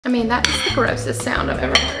I mean, that is the grossest sound I've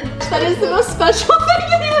ever heard. That is the most special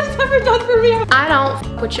thing anyone's ever done for me. I don't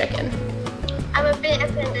f with chicken. I'm a bit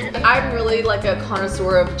offended. I'm really like a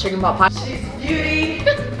connoisseur of chicken pot pie. She's beauty.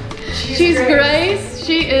 She's Grace.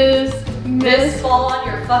 She is Miss. This fall on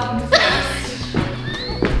your fucking face.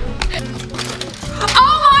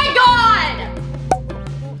 Oh my god!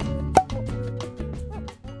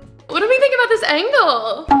 What do we think about this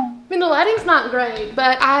angle? I mean, the lighting's not great,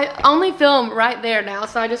 but I only film right there now,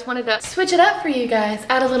 so I just wanted to switch it up for you guys,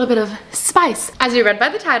 add a little bit of spice. As you read by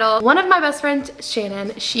the title, one of my best friends,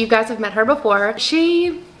 Shannon, you guys have met her before,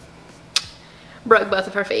 she broke both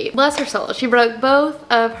of her feet. Bless her soul, she broke both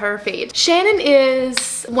of her feet. Shannon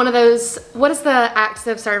is one of those, what is the acts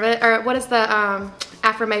of service, or what is the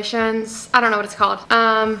affirmations? I don't know what it's called.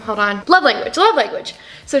 Hold on. Love language, love language.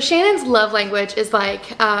 So Shannon's love language is like,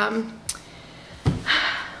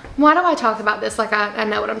 why do I talk about this like I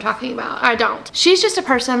know what I'm talking about? I don't. She's just a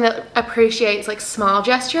person that appreciates like small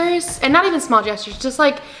gestures, and not even small gestures, just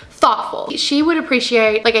like thoughtful. She would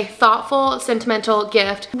appreciate like a thoughtful, sentimental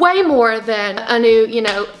gift way more than a new, you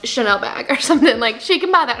know, Chanel bag or something. Like, she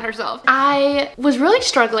can buy that herself. I was really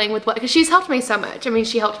struggling with what, because she's helped me so much. I mean,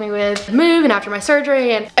 she helped me with the move and after my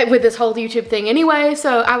surgery and with this whole YouTube thing anyway.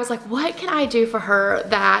 So I was like, what can I do for her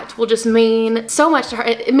that will just mean so much to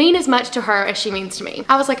her, mean as much to her as she means to me?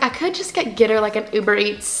 I was like, I could just get her like an Uber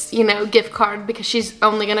Eats, you know, gift card, because she's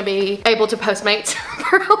only gonna be able to Postmates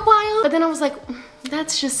for a while. But then I was like,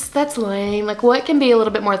 that's lame. Like, what can be a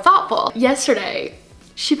little bit more thoughtful? Yesterday,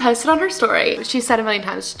 she posted on her story, she said a million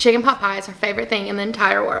times, chicken pot pie is her favorite thing in the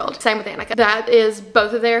entire world. Same with Annika. That is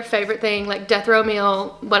both of their favorite thing, like death row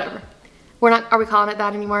meal, whatever. Are we calling it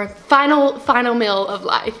that anymore? Final meal of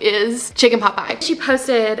life is chicken pot pie. She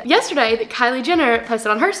posted yesterday that Kylie Jenner posted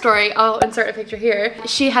on her story, I'll insert a picture here.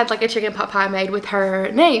 She had like a chicken pot pie made with her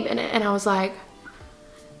name in it, and I was like,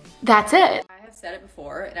 that's it. I have said it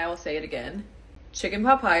before, and I will say it again. Chicken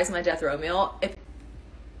pot pie is my death row meal. If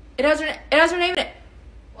it has her name in it.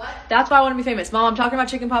 What? That's why I want to be famous. Mom, I'm talking about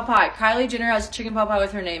chicken pot pie. Kylie Jenner has chicken pot pie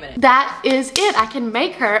with her name in it. That is it. I can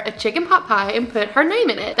make her a chicken pot pie and put her name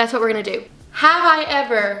in it. That's what we're gonna do. Have I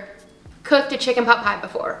ever cooked a chicken pot pie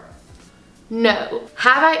before? No.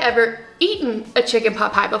 Have I ever eaten a chicken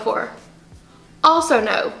pot pie before? Also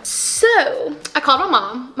no. So I called my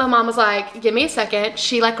mom. My mom was like, give me a second.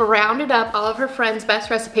 She like rounded up all of her friends' best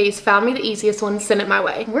recipes, found me the easiest one, and sent it my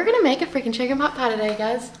way. We're gonna make a freaking chicken pot pie today,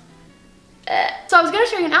 guys. So I was gonna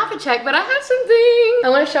show you an outfit check, but I have something I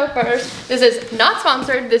wanna show first. This is not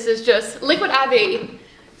sponsored. This is just Liquid IV.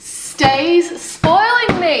 Stays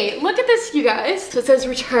spoiling me. Look at this, you guys. So it says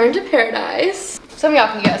return to paradise. Some of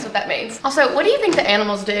y'all can guess what that means. Also, what do you think the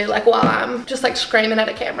animals do, like, while I'm just like screaming at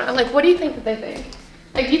a camera? Like, what do you think that they think?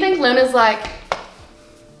 Like, do you think Luna's like,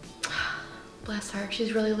 bless her,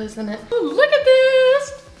 she's really losing it. Oh, look at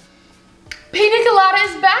this. Pina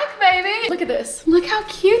colada is back, baby. Look at this. Look how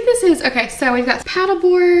cute this is. Okay, so we've got paddle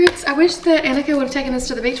boards. I wish that Annika would have taken us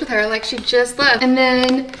to the beach with her, like she just left. And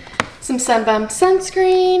then some Sunbum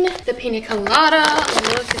sunscreen, the pina colada.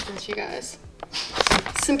 Look at this, you guys.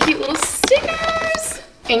 Some cute little stickers.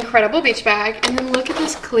 Incredible beach bag. And then look at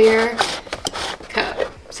this clear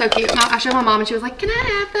cup. So cute. Now, I showed my mom and she was like, can I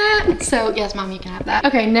have that? So yes, Mom, you can have that.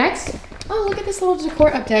 Okay, next. Oh, look at this little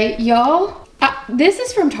decor update. Y'all, this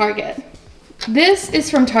is from Target. This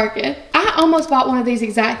is from Target. I almost bought one of these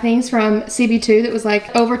exact things from CB2 that was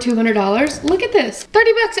like over $200. Look at this,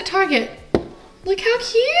 30 bucks at Target. Look how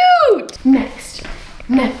cute. Next.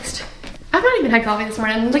 I've not even had coffee this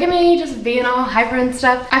morning. Look at me just being all hyper and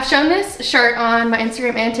stuff. I've shown this shirt on my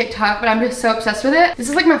Instagram and TikTok, but I'm just so obsessed with it. This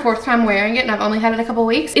is like my 4th time wearing it and I've only had it a couple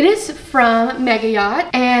weeks. It is from Mega Yacht,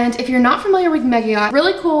 and if you're not familiar with Mega Yacht,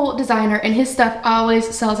 really cool designer, and his stuff always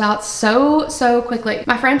sells out so quickly.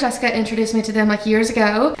 My friend Jessica introduced me to them like years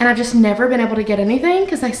ago, and I've just never been able to get anything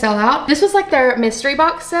because they sell out. This was like their mystery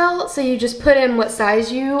box sale, so you just put in what size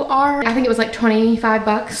you are. I think it was like 25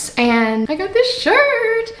 bucks, and I got this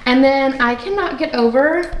shirt. And then I cannot get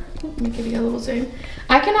over, let me give you a little zoom.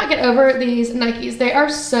 I cannot get over these Nikes. They are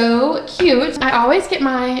so cute. I always get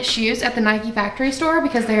my shoes at the Nike factory store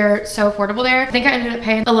because they're so affordable there. I think I ended up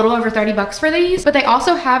paying a little over 30 bucks for these, but they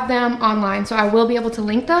also have them online, so I will be able to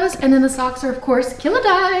link those. And then the socks are, of course, Killa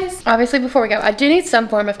Dyes. Obviously, before we go, I do need some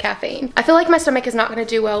form of caffeine. I feel like my stomach is not gonna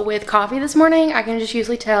do well with coffee this morning. I can just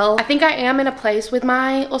usually tell. I think I am in a place with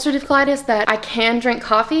my ulcerative colitis that I can drink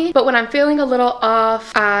coffee, but when I'm feeling a little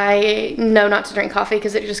off, I know not to drink coffee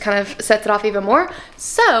because it just kind of sets it off even more.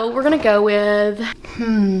 So we're gonna go with,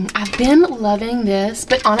 I've been loving this,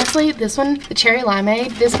 but honestly, this one, the cherry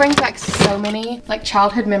limeade, this brings back so many like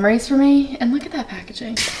childhood memories for me. And look at that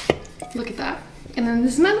packaging. Look at that. And then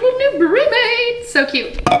this is my little new roommate. So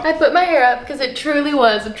cute. I put my hair up because it truly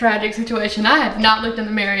was a tragic situation. I had not looked in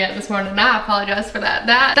the mirror yet this morning, and I apologize for that.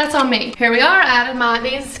 That's on me. Here we are. I added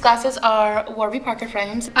these glasses are Warby Parker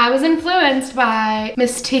frames. I was influenced by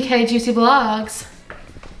Miss TK Juicy Vlogs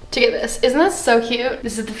to get this. Isn't this so cute?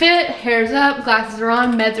 This is the fit, hair's up, glasses are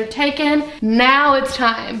on, meds are taken. Now it's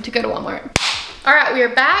time to go to Walmart. All right, we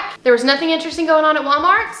are back. There was nothing interesting going on at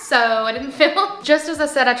Walmart, so I didn't film. Just as I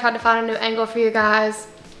said, I tried to find a new angle for you guys.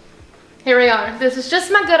 Here we are. This is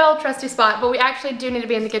just my good old trusty spot, but we actually do need to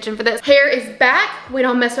be in the kitchen for this. Hair is back. We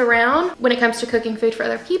don't mess around when it comes to cooking food for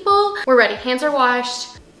other people. We're ready. Hands are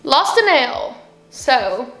washed. Lost a nail.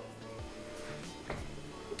 So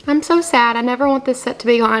I'm so sad. I never want this set to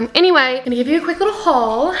be gone. Anyway, I'm gonna give you a quick little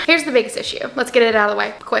haul. Here's the biggest issue. Let's get it out of the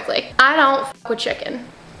way quickly. I don't fuck with chicken.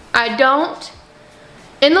 I don't,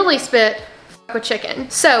 in the least bit, fuck with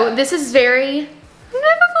chicken. So this is very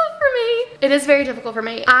difficult for me. It is very difficult for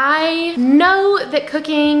me. I know that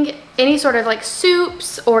cooking any sort of like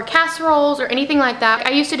soups or casseroles or anything like that,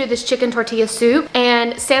 I used to do this chicken tortilla soup,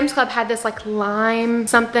 and Sam's Club had this like lime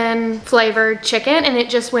something flavored chicken, and it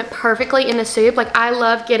just went perfectly in the soup. Like I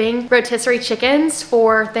love getting rotisserie chickens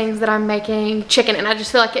for things that I'm making chicken, and I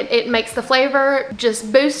just feel like it makes the flavor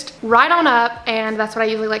just boost right on up, and that's what I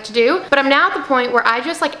usually like to do. But I'm now at the point where I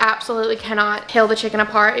just like absolutely cannot tell the chicken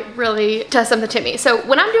apart. It really does something to me. So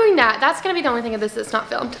when I'm doing that, that's gonna be the only thing of this that's not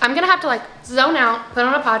filmed. I'm gonna have to like zone out, put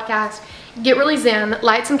on a podcast, get really zen,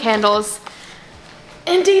 light some candles,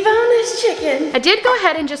 and debone this chicken. I did go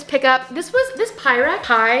ahead and just pick up, this Pyrex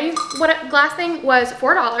pie glass thing was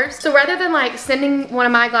 $4. So rather than like sending one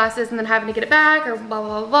of my glasses and then having to get it back or blah,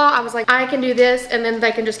 blah, blah, blah, I was like, I can do this and then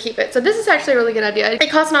they can just keep it. So this is actually a really good idea. It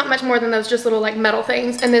costs not much more than those just little like metal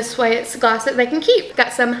things. And this way it's glass that they can keep.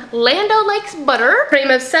 Got some Land O'Lakes butter, cream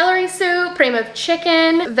of celery soup, cream of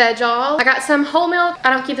chicken, veg-all. I got some whole milk. I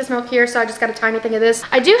don't keep this milk here, so I just got a tiny thing of this.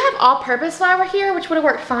 I do have all-purpose flour here, which would have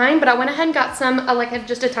worked fine, but I went ahead and got some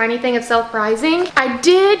just a tiny thing of self-rising. I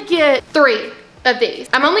did get 3 of these.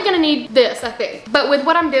 I'm only gonna need this, I think. But with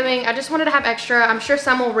what I'm doing, I just wanted to have extra. I'm sure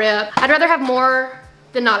some will rip. I'd rather have more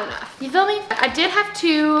than not enough. You feel me? I did have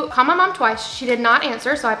to call my mom twice. She did not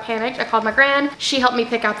answer, so I panicked. I called my gran. She helped me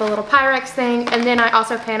pick out the little Pyrex thing, and then I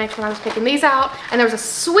also panicked when I was picking these out. And there was a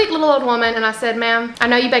sweet little old woman, and I said, ma'am, I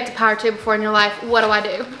know you baked a pie or two before in your life. What do I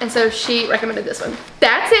do? And so she recommended this one.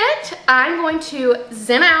 That's it. I'm going to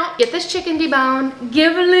zen out, get this chicken deboned,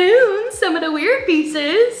 give Loon some of the weird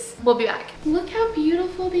pieces. We'll be back. Look how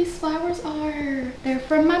beautiful these flowers are. They're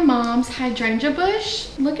from my mom's hydrangea bush.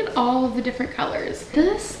 Look at all of the different colors.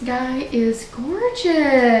 This guy is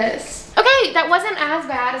gorgeous. Okay, that wasn't as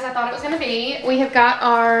bad as I thought it was gonna be. We have got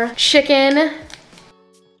our chicken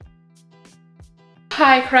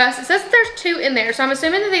pie crust. It says that there's 2 in there, so I'm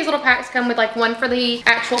assuming that these little packs come with like one for the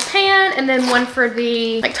actual pan and then one for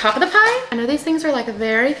the like top of the pie. I know these things are like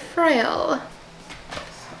very frail.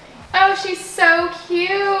 Oh, she's so cute.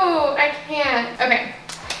 I can't. Okay.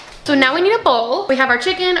 So now we need a bowl. We have our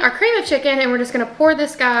chicken, our cream of chicken, and we're just gonna pour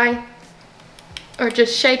this guy, or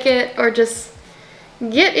just shake it, or just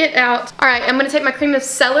get it out. All right, I'm gonna take my cream of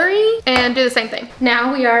celery and do the same thing.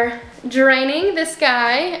 Now we are draining this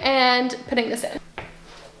guy and putting this in.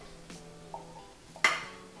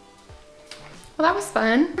 Well, that was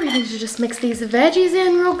fun. We're going to just mix these veggies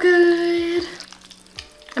in real good.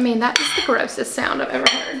 I mean, that is the grossest sound I've ever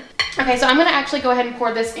heard. Okay, so I'm gonna actually go ahead and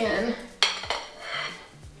pour this in.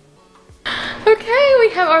 Okay, we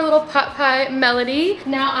have our little pot pie melody.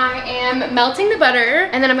 Now I am melting the butter,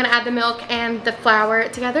 and then I'm gonna add the milk and the flour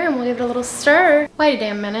together, and we'll give it a little stir. Wait a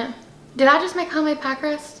damn minute. Did I just make homemade pie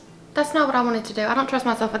crust? That's not what I wanted to do. I don't trust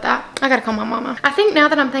myself with that. I gotta call my mama. I think now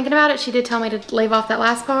that I'm thinking about it, she did tell me to leave off that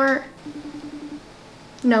last part.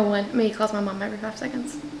 No one. Me calls my mom every 5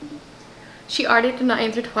 seconds. She already did not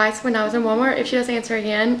answer twice when I was in Walmart. If she doesn't answer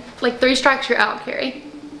again, like 3 strikes, you're out, Carrie.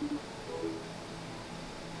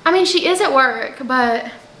 I mean, she is at work,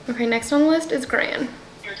 but... Okay, next on the list is Gran.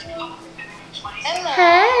 Hello.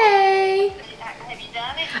 Hey! Have you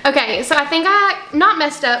done it? Okay, so I think I, not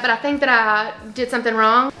messed up, but I think that I did something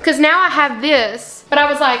wrong. Because now I have this, but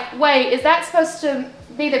I was like, wait, is that supposed to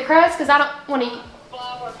be the crust? Because I don't want to eat...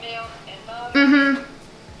 Flour, milk, and butter. Mm-hmm.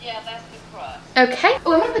 Yeah, that's the crust. Okay.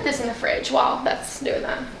 Oh, I'm gonna put this in the fridge while that's doing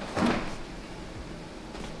that.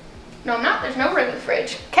 No, I'm not. There's no room in the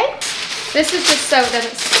fridge. Okay. This is just so it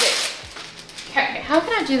doesn't stick. Okay, how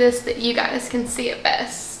can I do this that you guys can see it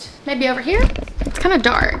best? Maybe over here? It's kind of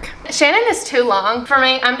dark. Shannon is too long for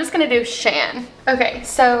me. I'm just gonna do Shan. Okay,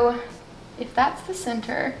 so if that's the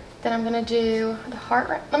center, then I'm gonna do the heart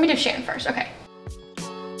right. Let me do Shan first, okay.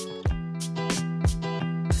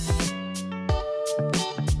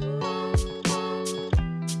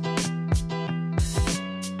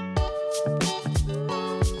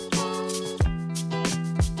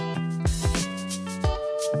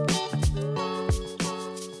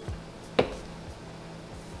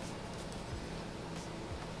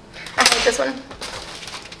 like this one.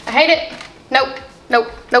 I hate it. Nope, nope,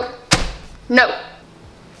 nope, nope.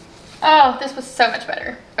 Oh, this was so much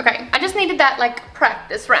better. Okay, I just needed that like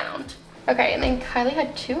practice round. Okay, and then Kylie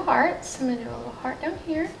had 2 hearts. I'm gonna do a little heart down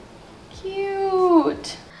here.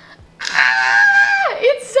 Cute. Ah,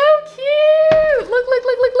 it's so cute. Look, look,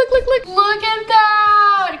 look, look, look, look, look. Look at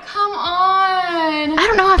that. Come on. I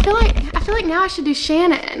don't know, I feel like now I should do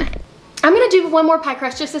Shannon. I'm gonna do one more pie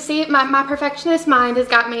crust just to see. My perfectionist mind has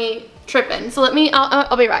got me tripping. So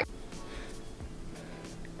I'll be right.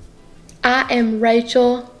 I am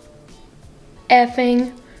Rachel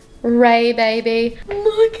effing Ray, baby.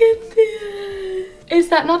 Look at this. Is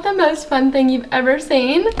that not the most fun thing you've ever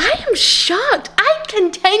seen? I am shocked. I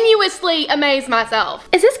continuously amaze myself.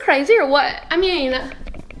 Is this crazy or what? I mean,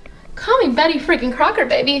 call me Betty freaking Crocker,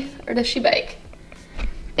 baby. Or does she bake?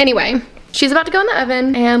 Anyway, she's about to go in the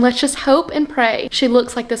oven and let's just hope and pray she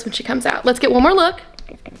looks like this when she comes out. Let's get one more look.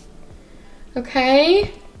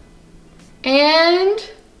 Okay. And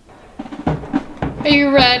are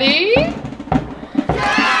you ready? Look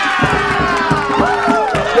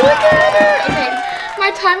at her. Okay,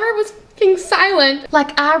 my timer was being silent.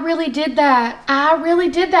 Like, I really did that. I really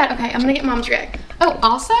did that. Okay, I'm gonna get mom's react. Oh,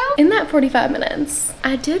 also, in that 45 minutes,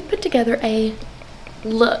 I did put together a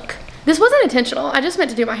look. This wasn't intentional. I just meant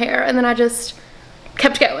to do my hair and then I just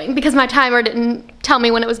kept going because my timer didn't tell me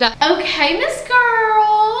when it was done. Okay, Miss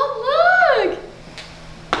Girl, look.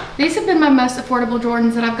 These have been my most affordable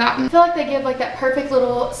Jordans that I've gotten. I feel like they give like that perfect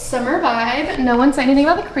little summer vibe. No one said anything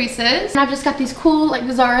about the creases. And I've just got these cool like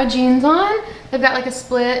Zara jeans on. They've got like a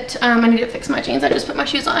split. I need to fix my jeans. I just put my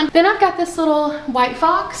shoes on. Then I've got this little White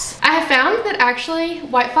Fox. I have found that actually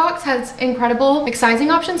White Fox has incredible like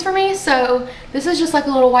sizing options for me. So this is just like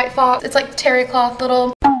a little White Fox. It's like terry cloth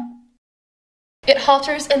little. It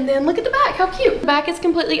halters and then look at the back, how cute. The back is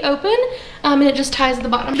completely open and it just ties at the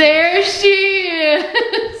bottom. There she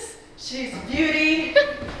is. She's beauty.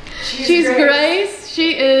 She's Grace.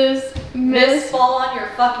 She is Miss. Fall on your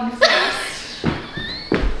fucking face.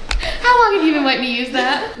 How long have you been waiting to use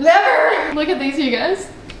that? Never. Look at these, you guys.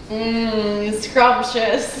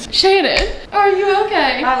 Scrumptious. Shannon, are you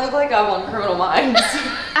okay? I look like I'm on Criminal Minds.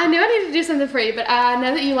 I knew I needed to do something for you, but I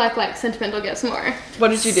know that you like sentimental gifts more. What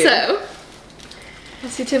did you do? So, I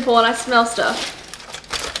see tinfoil and I smell stuff.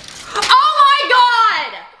 Oh my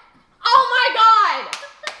god! Oh my god!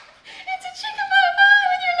 it's a chicken pot pie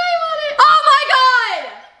with your name on it. Oh my god!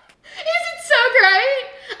 Is it so great?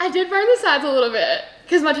 I did burn the sides a little bit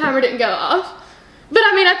because my timer didn't go off. But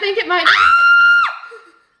I mean, I think it might. How'd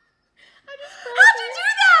you do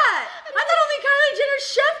that? I thought only Kylie Jenner's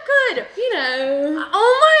chef could. You know.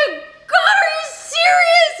 Oh my god, are you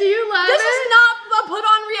serious? Do you love this it? This is not a put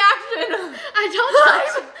on reaction. I told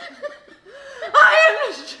you.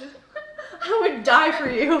 I would die for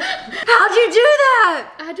you. How'd you do that?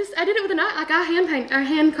 I did it with a knife. Like I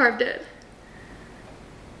hand carved it.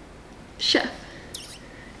 Chef.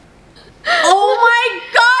 Oh my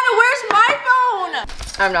god, where's my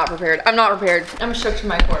phone? I'm not prepared. I'm not prepared. I'm shook to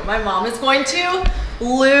my core. My mom is going to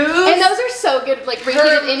lose. And those are so good, like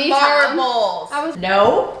reheated any time. Marbles.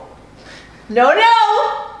 No. No,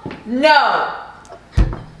 no. No.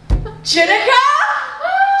 Jennica?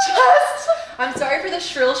 I'm sorry for the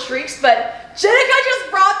shrill shrieks, but Jennica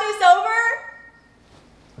just brought this over.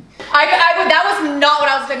 That was not what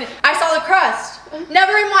I was expecting. I saw the crust.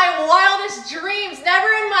 Never in my wildest dreams, never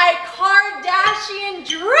in my Kardashian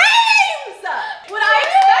dreams would I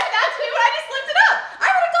expect that to be when I just looked it up. I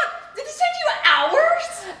would have thought, did this take you hours?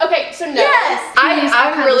 Okay, so no. Yes.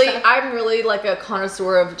 I'm really like a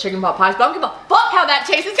connoisseur of chicken pot pies, but I don't give a fuck how that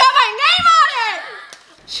tastes. It's got my name on it.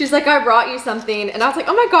 She's like, I brought you something, and I was like,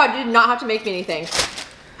 oh my god, you did not have to make me anything.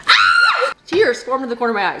 Tears formed in the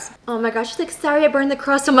corner of my eyes. Oh my gosh, she's like, sorry I burned the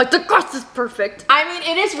crust. I'm like, the crust is perfect. I mean,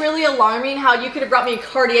 it is really alarming how you could have brought me a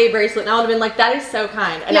Cartier bracelet and I would have been like, that is so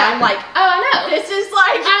kind. And I'm like, oh, I know. This is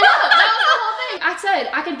like, I know, that was the whole thing. I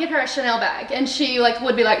said I could get her a Chanel bag and she like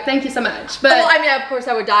would be like, thank you so much. But well, I mean, of course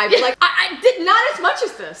I would die, but like, I did not as much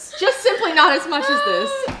as this. Just simply not as much as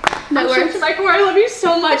this. No I'm shook to my core, I love you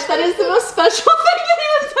so much. That is the most special thing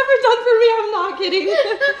anyone's ever done for me. I'm not kidding.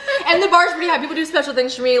 And the bar's pretty high. People do special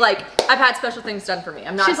things for me. Like, I've had special things done for me.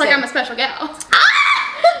 I'm not She's saying. like, I'm a special gal.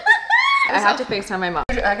 I have to FaceTime my mom.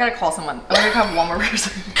 I gotta call someone. I'm gonna have one more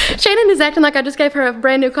person. Shannon is acting like I just gave her a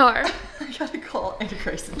brand new car. I gotta call Andy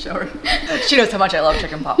Grace and show her. She knows how much I love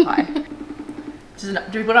chicken pot pie. Do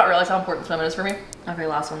people not realize how important swim is for me? Okay,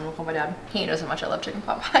 last one, we'll call my dad. He knows how much I love chicken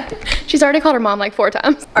pot pie. She's already called her mom like 4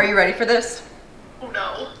 times. Are you ready for this?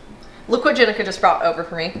 No. Look what Jennica just brought over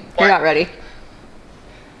for me. You're not ready.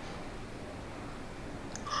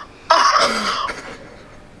 How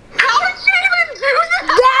are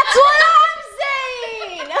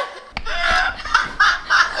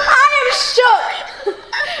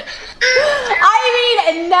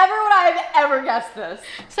this.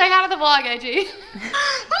 Say hi to the vlog, AG.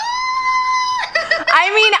 I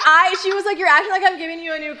mean, she was like, you're acting like I'm giving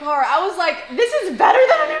you a new car. I was like, this is better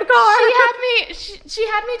than a new car. She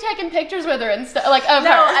had me taking pictures with her and stuff, like of her.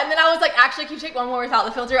 And then I was like, actually, can you take one more without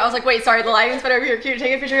the filter? I was like, wait, sorry, the lighting's better over here. Can you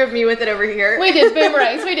take a picture of me with it over here? We did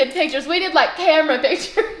boomerangs, we did pictures, we did like camera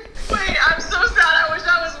pictures. Wait, I'm so sad. I wish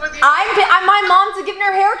I was with you. My mom's giving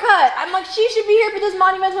her a haircut. I'm like, she should be here for this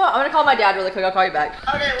monumental. I'm gonna call my dad really quick. I'll call you back.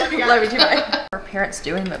 Okay, love you guys. Love you too, bye. Our parents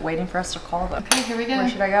doing, but waiting for us to call them. Okay, here we go. Where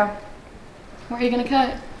should I go? Where are you gonna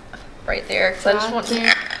cut? Right there, because I just want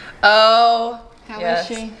there. to. Oh, How yes.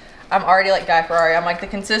 is she? I'm already like Guy Ferrari. I'm like the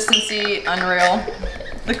consistency, unreal.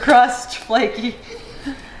 The crust, flaky.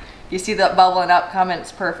 You see that bubbling up coming?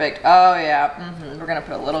 It's perfect. Oh yeah. We're gonna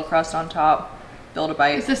put a little crust on top. Build a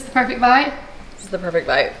bite. Is this the perfect bite? This is the perfect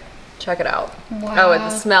bite. Check it out. Wow. Oh, and the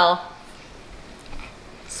smell.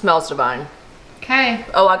 Smells divine. Okay.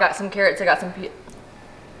 Oh, I got some carrots. I got some.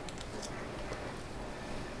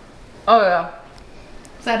 Oh yeah.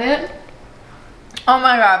 Is that it? Oh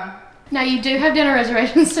my god. Now you do have dinner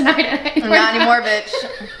reservations tonight at 8. Not anymore, bitch.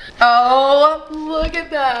 Oh, look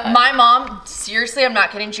at that. My mom, seriously, I'm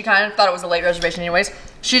not kidding. She kind of thought it was a late reservation anyways.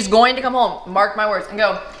 She's going to come home, mark my words, and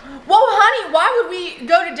go, whoa, honey, why would we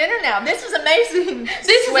go to dinner now? This is amazing.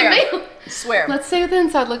 This is a meal. Swear. Let's see what the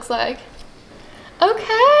inside looks like.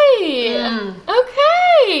 Okay.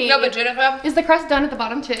 Okay. No, but Jennifer, is the crust done at the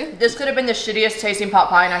bottom too? this could have been the shittiest tasting pot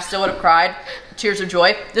pie and I still would have cried. Tears of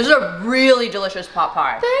joy. This is a really delicious pot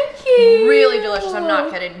pie. Thank you. Really delicious. I'm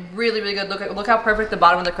not kidding. Really, really good. Look how perfect the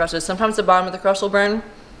bottom of the crust is. Sometimes the bottom of the crust will burn.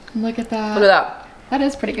 Look at that. Look at that. That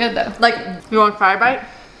is pretty good though. Like, you want a fire bite?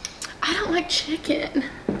 I don't like chicken.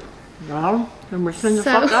 No, then we're the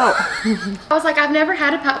So- fuck out. I was like, I've never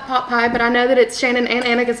had a pot pie, but I know that it's Shannon and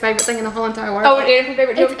Annica's favorite thing in the whole entire world. Oh, it's Annica's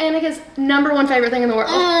favorite too? It's Annica's #1 favorite thing in the world.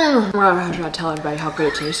 Well, I'm trying to tell everybody how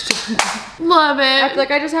good it tastes. Love it. I feel like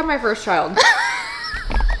I just had my first child.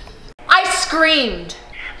 I screamed.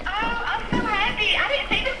 Oh, I'm so happy. I didn't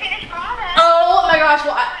see the finished product. Oh my gosh,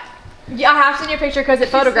 well, I have seen your picture because it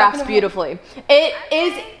photographs beautifully.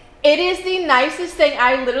 It is the nicest thing.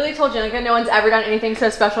 I literally told Jennica no one's ever done anything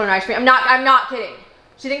so special in ice cream. I'm not kidding.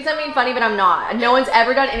 She thinks I'm being funny, but I'm not. No one's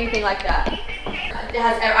ever done anything like that. I'm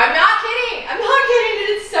not kidding. I'm not kidding. It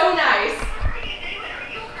is so nice.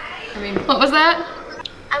 I mean, What was that?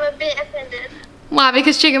 I'm a bit offended. Why?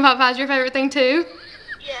 Because chicken pot pie is your favorite thing too?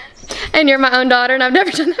 Yes. And you're my own daughter and I've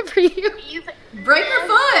never done that for you. You've break your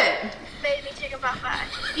foot. made me chicken pot pie.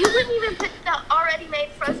 You wouldn't even put the already made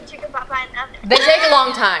frozen chicken pot pie in the oven. They take a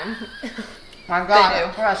long time. My God, They do.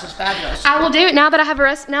 the crust is fabulous. I will do it now that I have a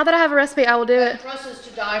recipe. I will do The it. crust is to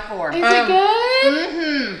die for. Is it good?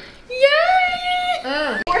 Mm-hmm.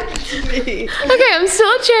 Yay! Okay, I'm still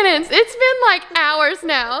at Shannon's. It's been like hours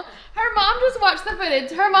now. Her mom just watched the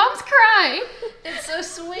footage. Her mom's crying. It's so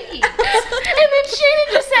sweet. And then Shannon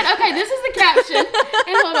just said, okay, this is the caption.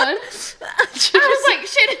 And hold on. I was like,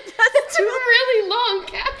 Shannon, that's a really long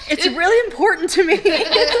caption. It's really important to me.